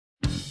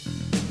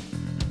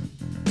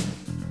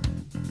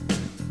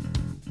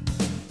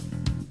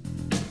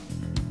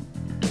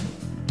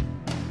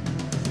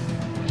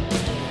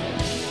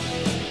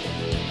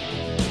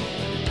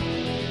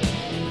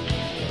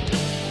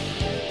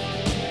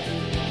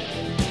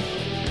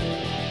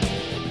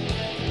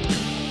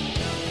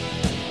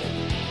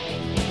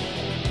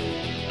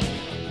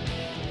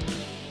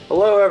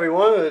Hello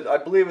everyone. I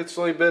believe it's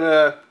only been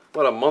a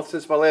month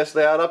since my last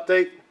layout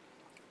update.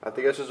 I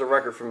think this is a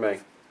record for me.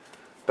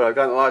 But I've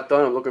gotten a lot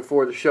done. I'm looking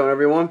forward to showing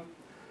everyone.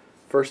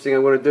 First thing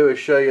I'm going to do is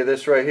show you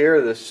this right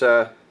here, this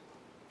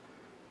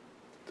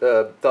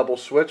double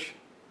switch.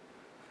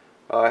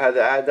 I had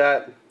to add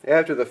that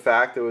after the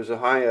fact. It was a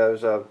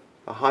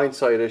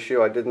hindsight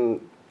issue. I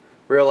didn't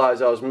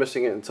realize I was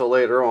missing it until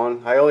later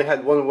on. I only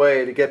had one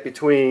way to get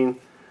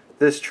between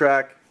this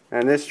track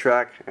and this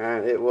track,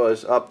 and it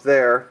was up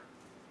there.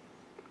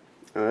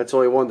 And it's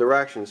only one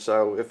direction,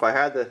 so if I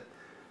had to,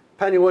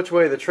 depending which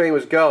way the train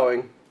was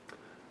going,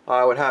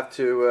 I would have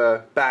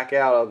to back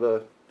out of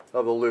the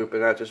loop,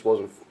 and that just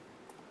wasn't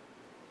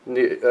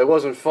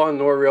fun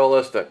nor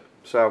realistic.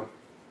 So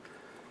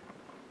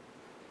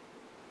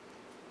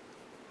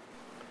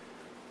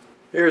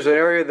here's an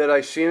area that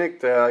I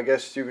scenic. I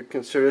guess you could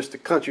consider this the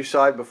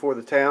countryside before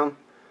the town.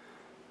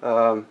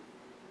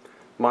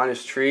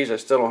 Minus trees. I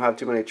still don't have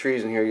too many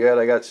trees in here yet.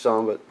 I got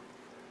some, but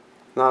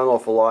not an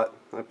awful lot.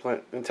 I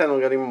intend on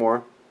getting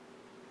more.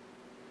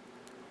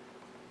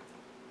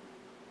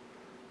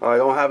 I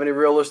don't have any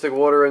realistic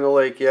water in the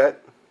lake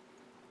yet.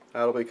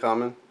 That'll be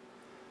coming.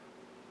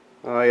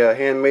 I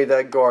hand made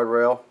that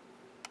guardrail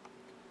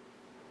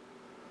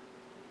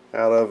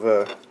out of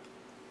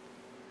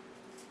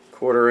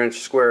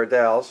 1/4-inch square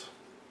dowels.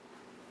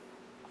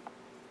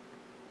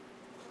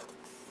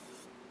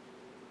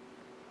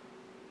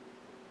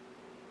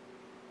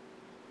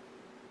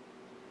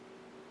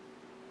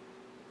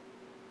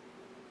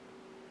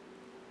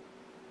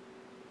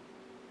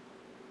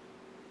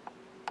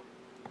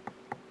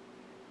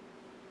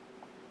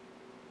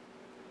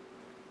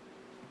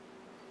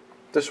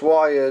 This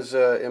Y is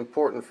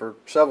important for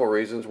several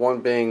reasons. One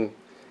being,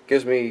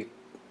 gives me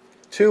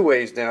two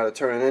ways now to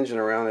turn an engine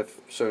around if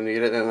so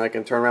needed, and I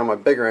can turn around my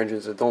bigger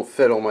engines that don't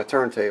fit on my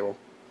turntable.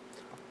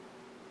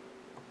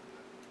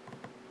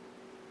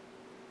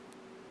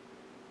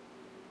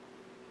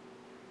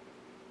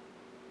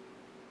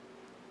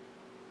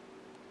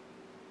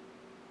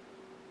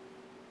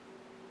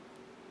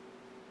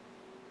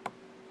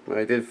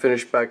 I did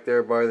finish back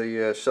there by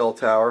the cell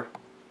tower.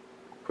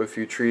 Put a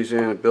few trees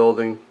in, a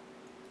building,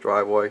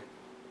 driveway.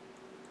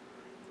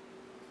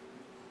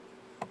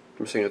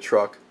 I'm seeing a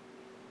truck.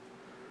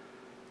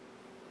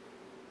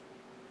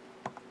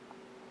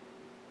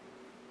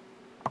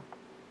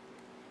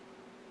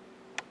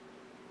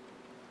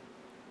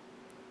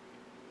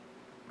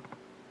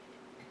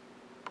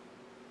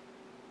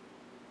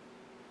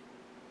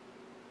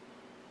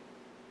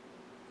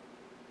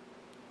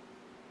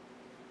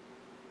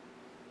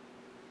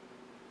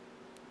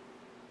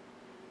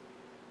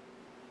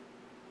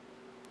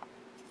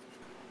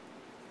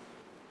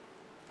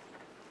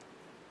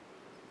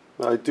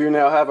 I do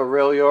now have a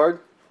rail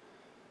yard.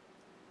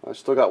 I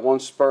still got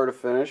one spur to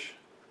finish.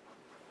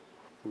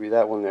 Maybe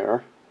that one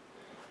there.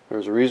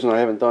 There's a reason I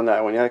haven't done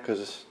that one yet,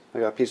 because I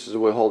got pieces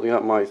of wood holding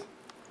up my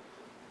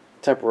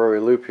temporary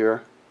loop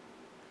here.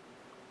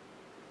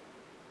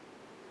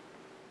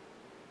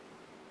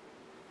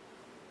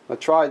 I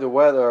tried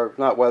to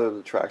not weather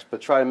the tracks, but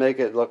try to make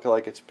it look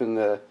like it's been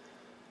there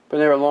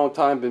a long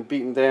time, been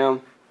beaten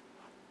down.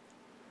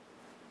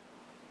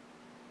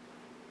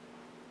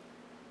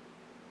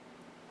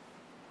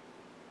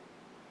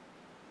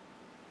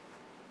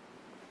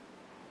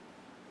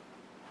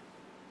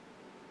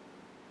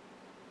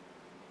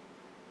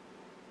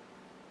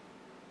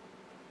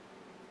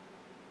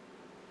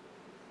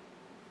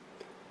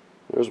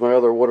 There's my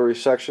other watery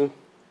section.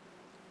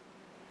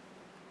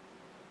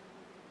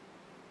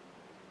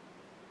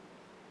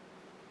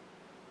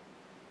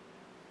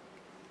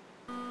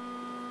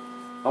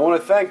 I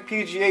want to thank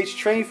PGH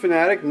Train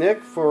Fanatic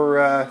Nick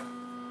for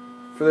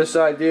this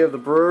idea of the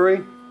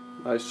brewery.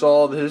 I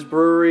saw his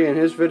brewery in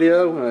his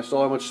video, and I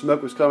saw how much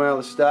smoke was coming out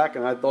of the stack,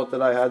 and I thought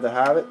that I had to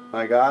have it.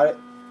 I got it,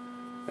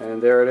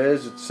 and there it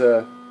is. It's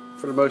for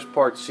the most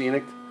part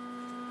scenic.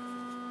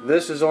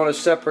 This is on a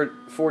separate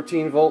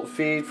 14-volt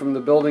feed from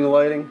the building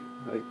lighting.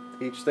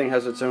 Each thing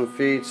has its own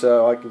feed,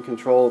 so I can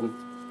control them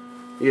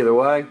either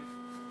way.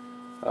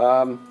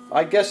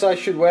 I guess I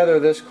should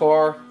weather this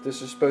car.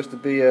 This is supposed to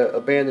be an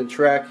abandoned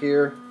track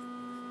here,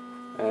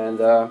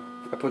 and I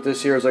put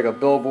this here as like a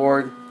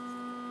billboard.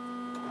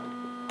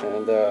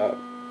 And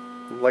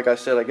like I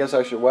said, I guess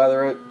I should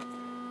weather it.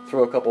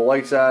 Throw a couple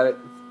lights at it.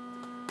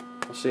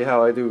 We'll see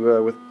how I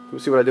do we'll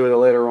see what I do with it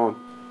later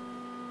on.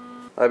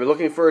 I've been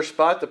looking for a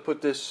spot to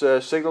put this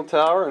signal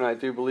tower, and I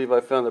do believe I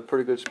found a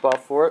pretty good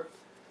spot for it.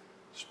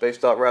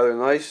 Spaced out rather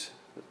nice.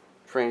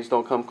 Trains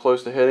don't come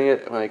close to hitting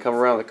it when they come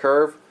around the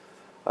curve.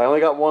 I only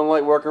got one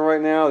light working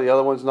right now. The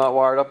other one's not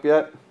wired up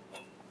yet.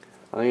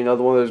 I need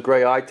another one of those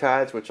gray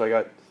iTads, which I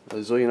got a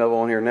zillion of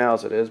on here now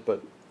as it is,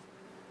 but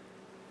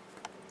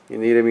you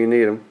need them, you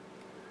need them.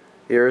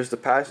 Here is the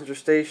passenger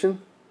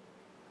station.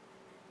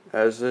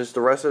 As is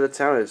the rest of the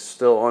town. It's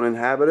still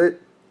uninhabited,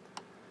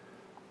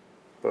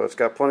 but it's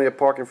got plenty of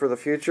parking for the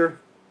future.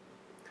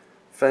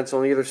 Fence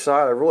on either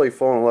side. I really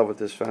fall in love with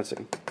this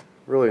fencing.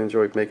 Really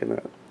enjoyed making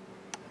that.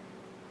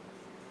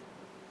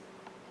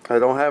 I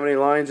don't have any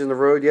lines in the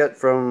road yet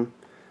from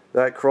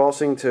that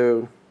crossing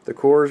to the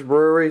Coors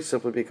Brewery,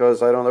 simply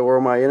because I don't know where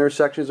my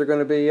intersections are going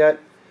to be yet.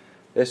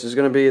 This is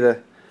going to be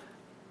the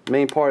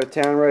main part of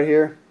town right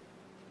here,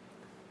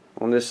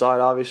 on this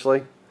side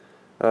obviously.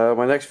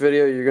 My next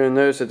video, you're going to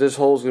notice that this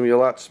hole is going to be a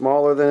lot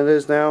smaller than it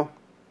is now.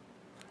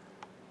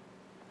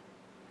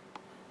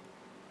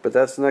 But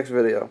that's the next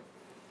video.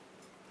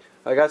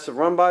 I got some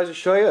run-bys to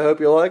show you. I hope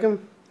you like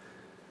them.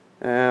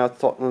 And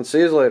I'll see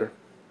you later.